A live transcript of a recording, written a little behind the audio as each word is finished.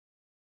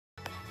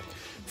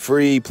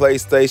free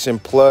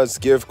PlayStation Plus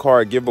gift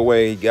card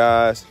giveaway,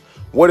 guys.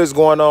 What is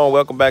going on?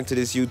 Welcome back to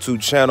this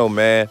YouTube channel,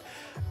 man.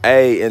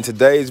 Hey, in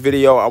today's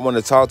video, I want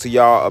to talk to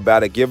y'all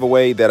about a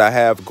giveaway that I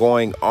have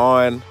going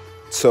on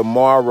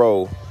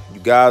tomorrow. You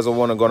guys are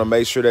going to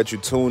make sure that you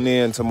tune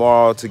in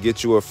tomorrow to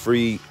get you a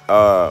free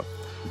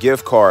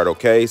gift card,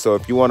 okay? So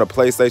if you want a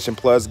PlayStation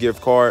Plus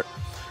gift card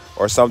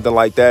or something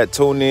like that,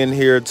 tune in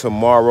here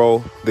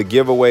tomorrow. The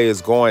giveaway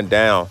is going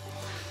down.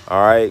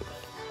 All right.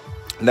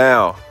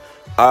 Now,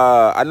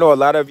 I know a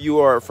lot of you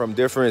are from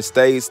different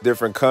states,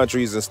 different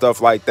countries and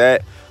stuff like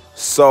that.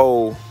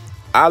 So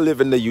I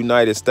live in the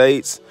United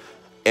States,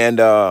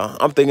 and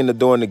I'm thinking of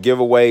doing the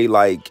giveaway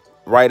like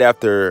right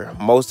after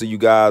most of you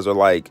guys are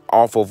like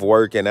off of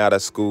work and out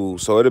of school.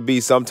 So it'll be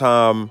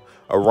sometime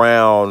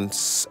around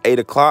 8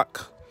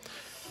 o'clock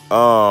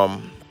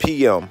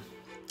p.m.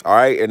 All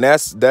right. And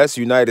that's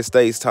United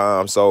States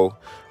time. So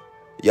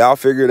y'all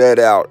figure that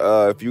out.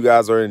 If you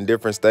guys are in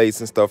different states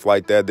and stuff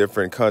like that,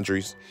 different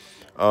countries.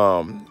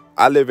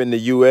 I live in the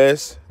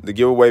U.S. The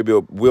giveaway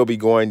will be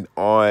going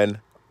on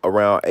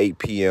around 8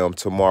 p.m.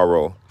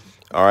 tomorrow.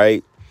 All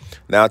right.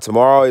 Now,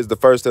 tomorrow is the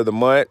first of the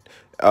month.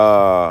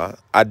 I'm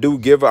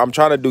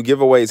trying to do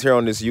giveaways here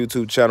on this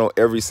YouTube channel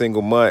every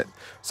single month.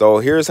 So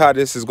here's how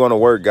this is going to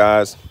work,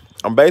 guys.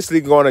 I'm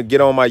basically going to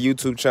get on my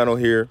YouTube channel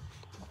here,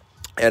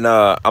 and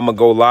I'm going to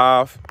go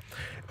live.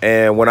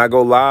 And when I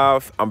go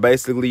live, I'm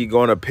basically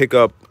going to pick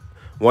up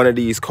one of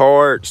these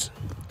cards.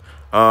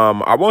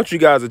 I want you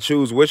guys to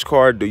choose which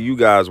card do you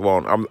guys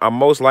want. I'm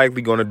most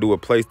likely going to do a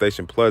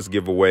PlayStation Plus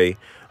giveaway.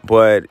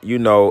 But, you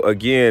know,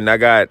 again,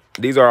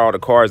 these are all the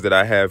cards that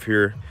I have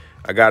here.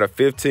 I got a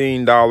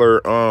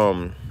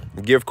 $15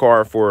 gift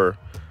card for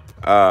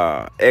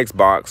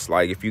Xbox.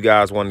 Like, if you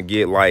guys want to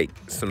get like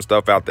some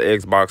stuff out the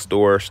Xbox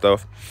store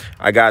stuff.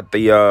 I got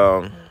the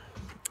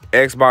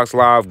Xbox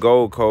Live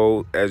Gold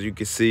code, as you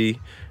can see.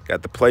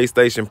 Got the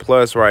PlayStation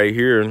Plus right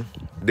here.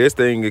 This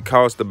thing, it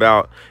cost me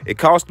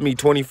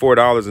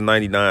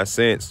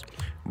 $24.99.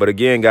 But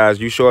again, guys,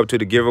 you show up to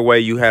the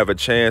giveaway, you have a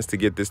chance to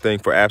get this thing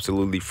for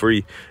absolutely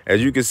free.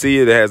 As you can see,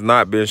 it has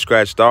not been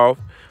scratched off.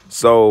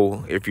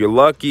 So if you're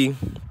lucky,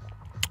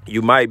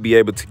 you might be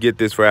able to get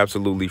this for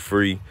absolutely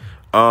free.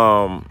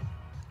 I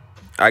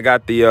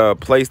got the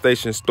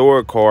PlayStation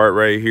Store card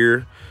right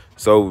here.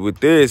 So with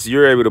this,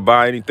 you're able to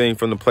buy anything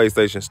from the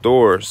PlayStation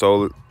Store.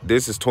 So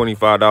this is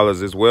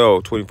 $25 as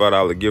well,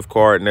 $25 gift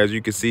card. And as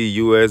you can see,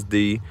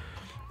 USD.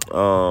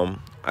 I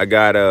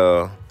got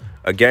a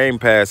Game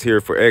Pass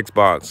here for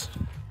Xbox.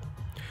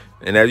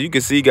 And as you can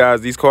see,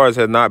 guys, these cards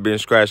have not been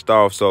scratched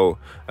off. So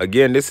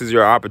again, this is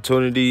your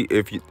opportunity.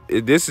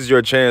 This is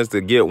your chance to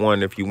get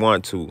one if you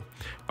want to.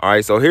 All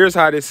right, so here's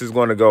how this is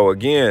going to go.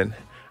 Again,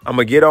 I'm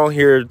going to get on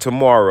here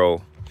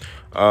tomorrow.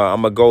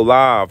 I'm going to go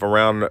live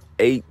around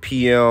 8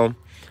 p.m.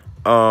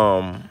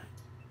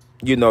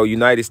 You know,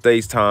 United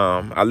States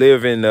time. Let's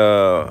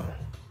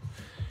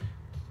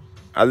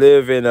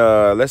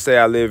say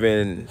I live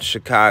in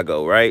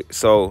Chicago, right?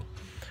 So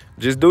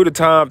just do the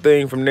time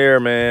thing from there,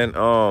 man.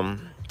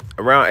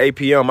 Around 8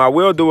 p.m. I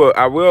will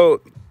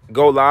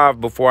go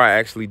live before I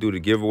actually do the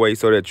giveaway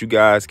so that you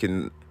guys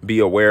can be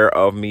aware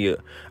of me.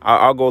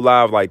 I'll go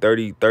live like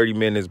 30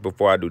 minutes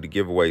before I do the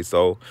giveaway.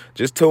 So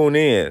just tune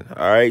in.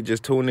 All right.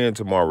 Just tune in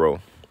tomorrow.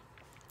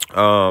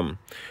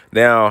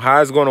 Now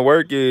how it's going to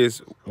work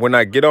is when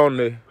I get on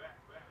the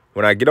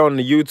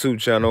YouTube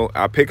channel,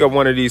 I pick up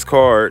one of these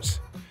cards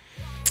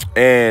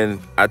and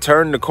I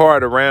turn the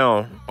card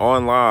around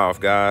on live,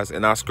 guys,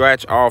 and I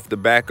scratch off the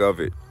back of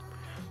it.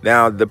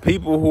 Now, the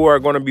people who are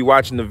going to be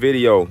watching the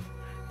video,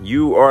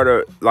 you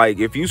are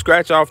if you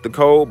scratch off the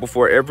code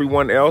before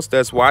everyone else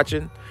that's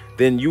watching,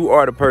 then you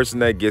are the person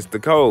that gets the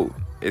code.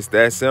 It's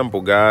that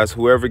simple, guys.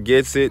 Whoever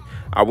gets it,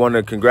 I want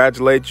to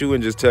congratulate you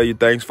and just tell you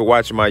thanks for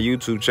watching my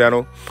YouTube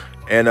channel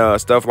and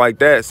stuff like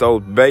that. So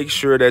make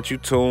sure that you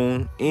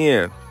tune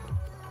in.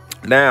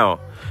 Now,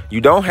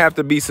 you don't have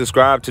to be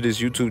subscribed to this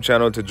YouTube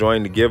channel to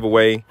join the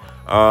giveaway,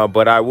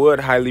 but I would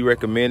highly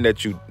recommend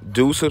that you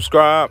do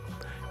subscribe,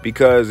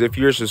 because if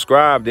you're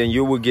subscribed, then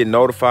you will get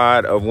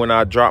notified of when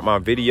I drop my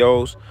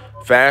videos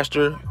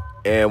faster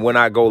and when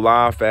I go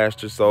live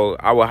faster. So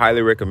I would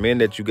highly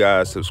recommend that you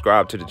guys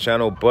subscribe to the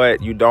channel,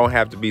 but you don't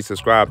have to be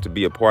subscribed to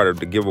be a part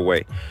of the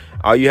giveaway.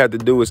 All you have to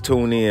do is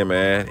tune in,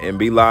 man, and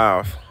be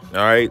live.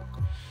 All right.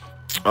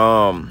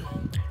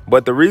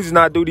 But the reason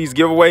I do these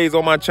giveaways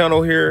on my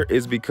channel here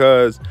is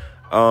because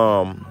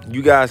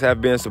you guys have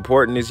been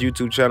supporting this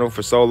YouTube channel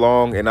for so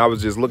long, and I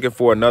was just looking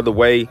for another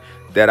way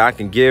that I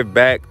can give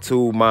back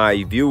to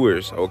my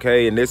viewers.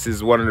 Okay, and this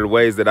is one of the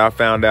ways that I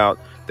found out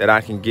that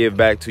I can give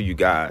back to you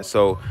guys.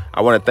 So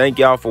I want to thank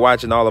y'all for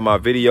watching all of my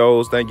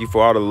videos. Thank you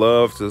for all the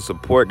love, the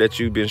support that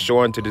you've been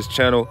showing to this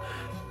channel.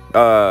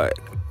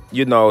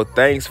 You know,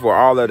 thanks for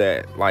all of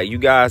that. Like, you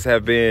guys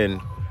have been,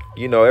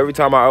 you know, every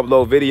time I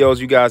upload videos,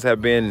 you guys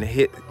have been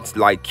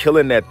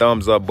killing that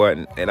thumbs up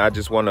button. And I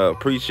just want to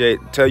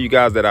tell you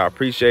guys that I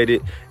appreciate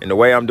it. And the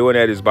way I'm doing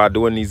that is by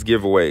doing these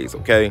giveaways.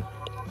 Okay.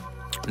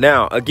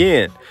 Now,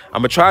 again,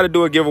 I'm going to try to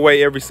do a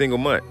giveaway every single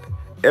month.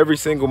 every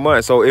single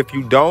month. So if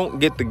you don't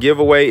get the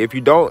giveaway, if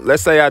you don't,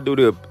 let's say I do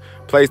the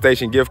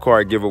PlayStation gift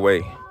card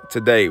giveaway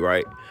today,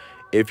 right?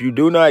 If you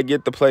do not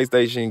get the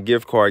PlayStation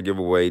gift card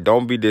giveaway,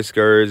 don't be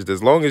discouraged.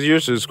 As long as you're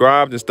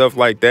subscribed and stuff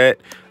like that,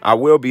 I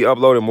will be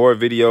uploading more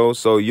videos,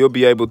 so you'll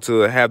be able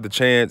to have the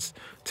chance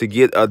to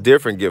get a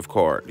different gift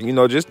card. You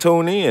know, just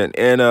tune in.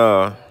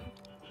 And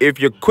if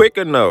you're quick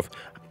enough,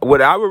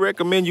 what I would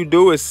recommend you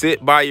do is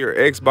sit by your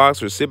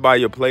Xbox or sit by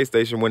your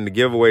PlayStation when the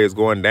giveaway is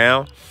going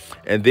down.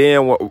 And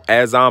then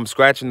as I'm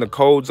scratching the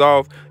codes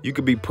off, you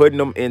could be putting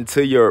them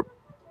into your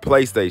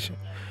PlayStation.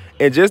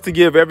 And just to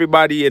give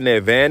everybody an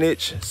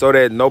advantage so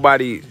that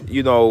nobody,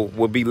 you know,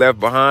 will be left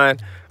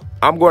behind,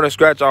 I'm going to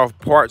scratch off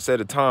parts at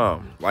a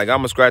time. Like, I'm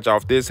going to scratch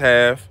off this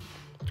half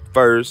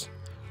first.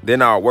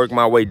 Then I'll work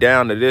my way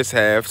down to this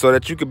half so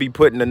that you could be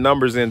putting the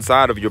numbers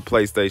inside of your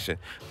PlayStation.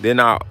 Then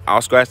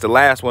I'll scratch the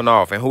last one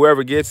off. And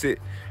whoever gets it,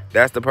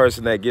 that's the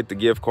person that get the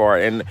gift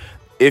card. And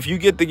if you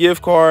get the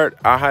gift card,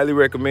 I highly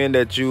recommend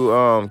that you,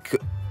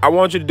 I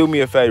want you to do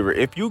me a favor.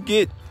 If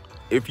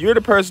you're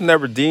the person that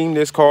redeemed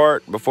this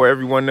card before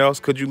everyone else,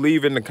 could you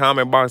leave in the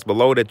comment box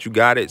below that you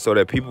got it so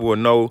that people will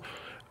know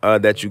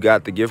that you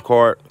got the gift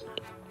card?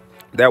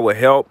 That would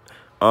help.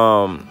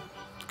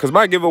 Because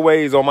my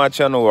giveaways on my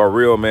channel are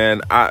real,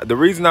 man. The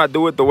reason I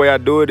do it the way I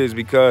do it is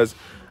because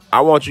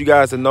I want you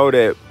guys to know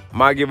that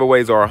my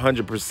giveaways are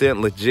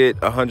 100% legit,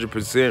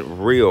 100%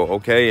 real,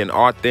 okay, and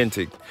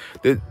authentic.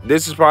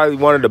 This is probably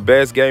one of the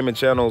best gaming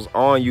channels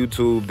on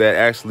YouTube that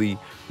actually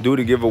do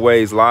the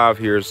giveaways live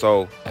here.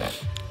 So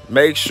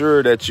make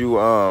sure that you,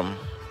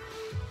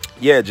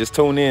 yeah, just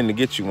tune in to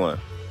get you one.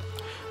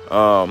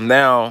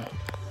 Now,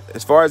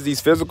 as far as these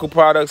physical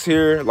products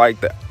here,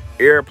 like the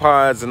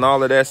AirPods and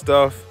all of that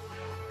stuff,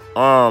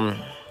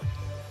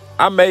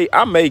 I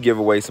may give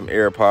away some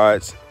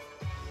AirPods.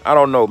 I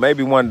don't know,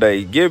 maybe one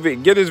day. Give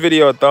this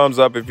video a thumbs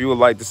up if you would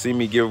like to see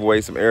me give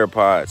away some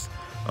AirPods.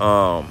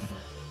 I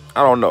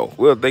don't know.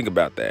 We'll think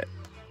about that.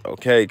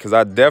 Okay, because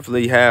I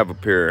definitely have a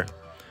pair.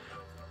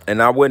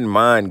 And I wouldn't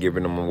mind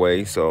giving them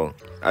away. So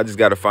I just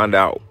got to find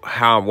out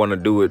how I want to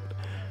do it.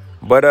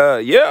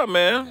 But yeah,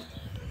 man.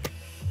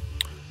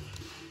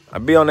 I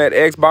be on that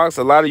Xbox.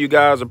 A lot of you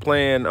guys are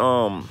playing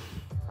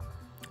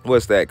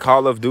what's that?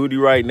 Call of Duty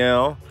right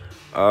now.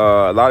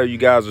 A lot of you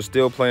guys are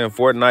still playing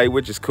Fortnite,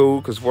 which is cool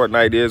because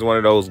Fortnite is one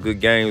of those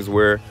good games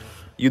where,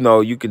 you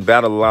know, you can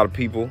battle a lot of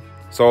people.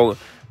 So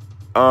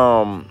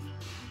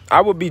I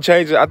would be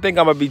changing. I think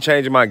I'm gonna be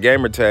changing my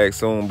gamer tag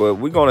soon, but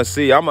we're gonna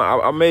see.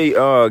 I may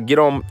get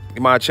on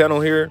my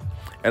channel here,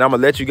 and I'm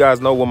gonna let you guys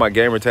know what my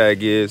gamer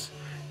tag is.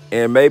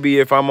 And maybe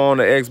if I'm on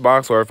the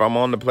Xbox or if I'm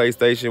on the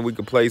PlayStation, we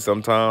could play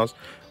sometimes.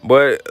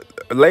 But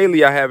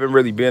lately, I haven't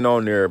really been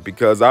on there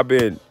because I've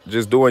been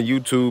just doing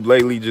YouTube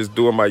lately, just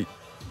doing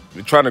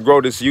trying to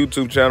grow this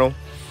YouTube channel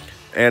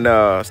and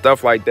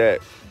stuff like that.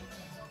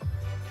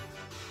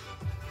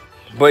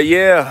 But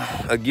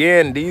yeah,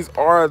 again, these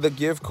are the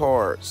gift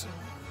cards.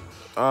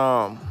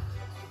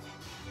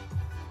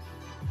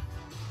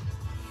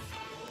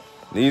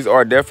 These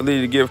are definitely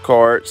the gift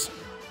cards.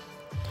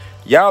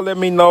 Y'all let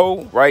me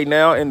know right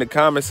now in the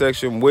comment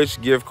section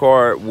which gift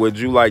card would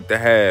you like to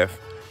have.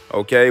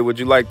 Okay, would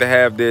you like to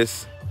have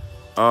this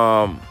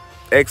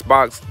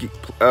Xbox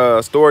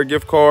store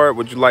gift card?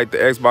 Would you like the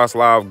Xbox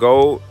Live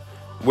Gold?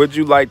 Would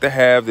you like to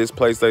have this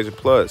PlayStation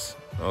Plus?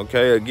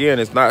 Okay, again,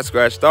 it's not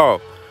scratched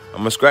off. I'm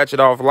gonna scratch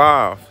it off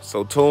live,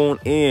 so tune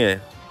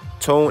in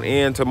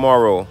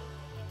tomorrow.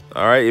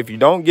 All right, if you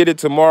don't get it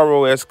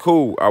tomorrow, that's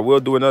cool. I will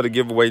do another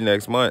giveaway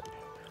next month.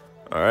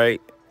 All right,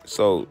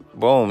 so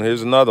boom,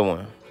 here's another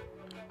one.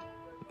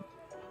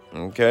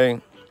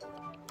 Okay,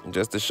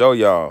 just to show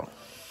y'all.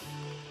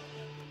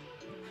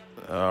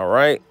 All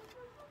right.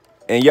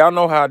 And y'all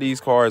know how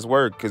these cards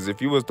work, because if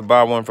you was to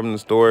buy one from the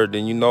store,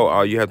 then you know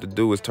all you have to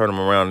do is turn them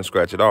around and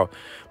scratch it off.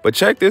 But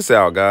check this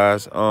out,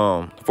 guys.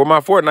 For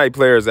my Fortnite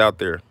players out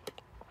there,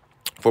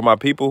 for my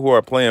people who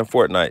are playing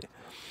Fortnite,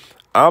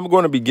 I'm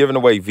going to be giving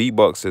away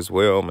V-Bucks as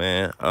well,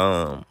 man.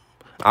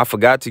 I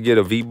forgot to get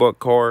a V-Buck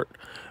card,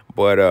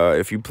 but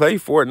if you play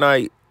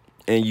Fortnite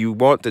and you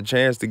want the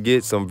chance to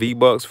get some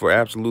V-Bucks for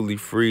absolutely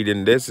free,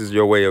 then this is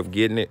your way of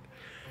getting it.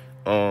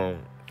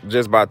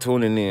 Just by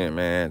tuning in,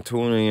 man.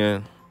 Tuning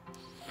in.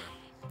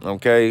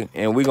 Okay,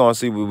 and we're gonna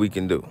see what we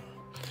can do.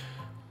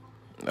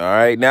 All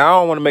right, now I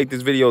don't want to make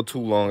this video too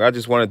long. I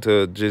just wanted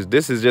to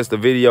this is just a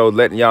video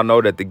letting y'all know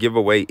that the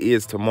giveaway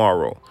is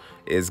tomorrow.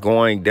 It's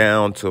going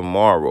down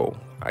tomorrow.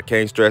 I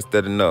can't stress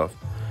that enough.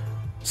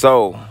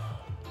 So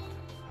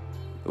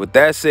with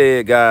that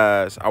said,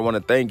 guys, I want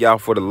to thank y'all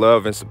for the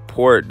love and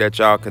support that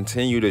y'all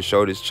continue to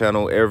show this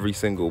channel every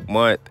single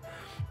month.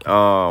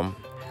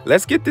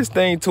 Let's get this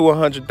thing to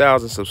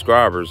 100,000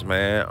 subscribers,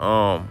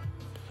 man.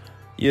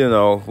 You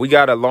know, we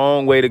got a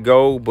long way to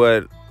go,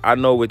 but I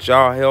know with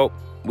y'all help,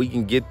 we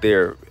can get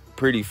there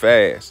pretty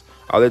fast.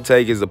 All it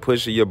takes is a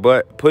push of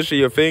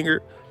your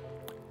finger,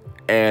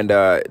 and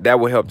that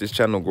will help this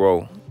channel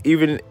grow.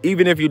 Even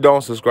if you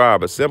don't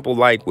subscribe, a simple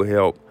like will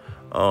help.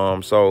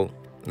 So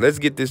let's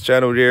get this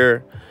channel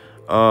there.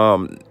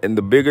 And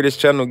the bigger this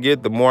channel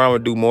get, the more I'm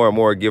gonna do more and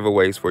more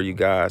giveaways for you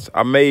guys.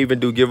 I may even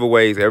do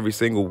giveaways every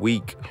single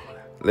week.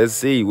 Let's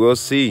see. We'll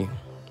see,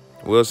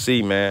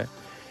 man.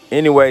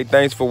 Anyway,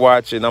 thanks for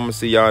watching. I'm gonna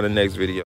see y'all in the next video.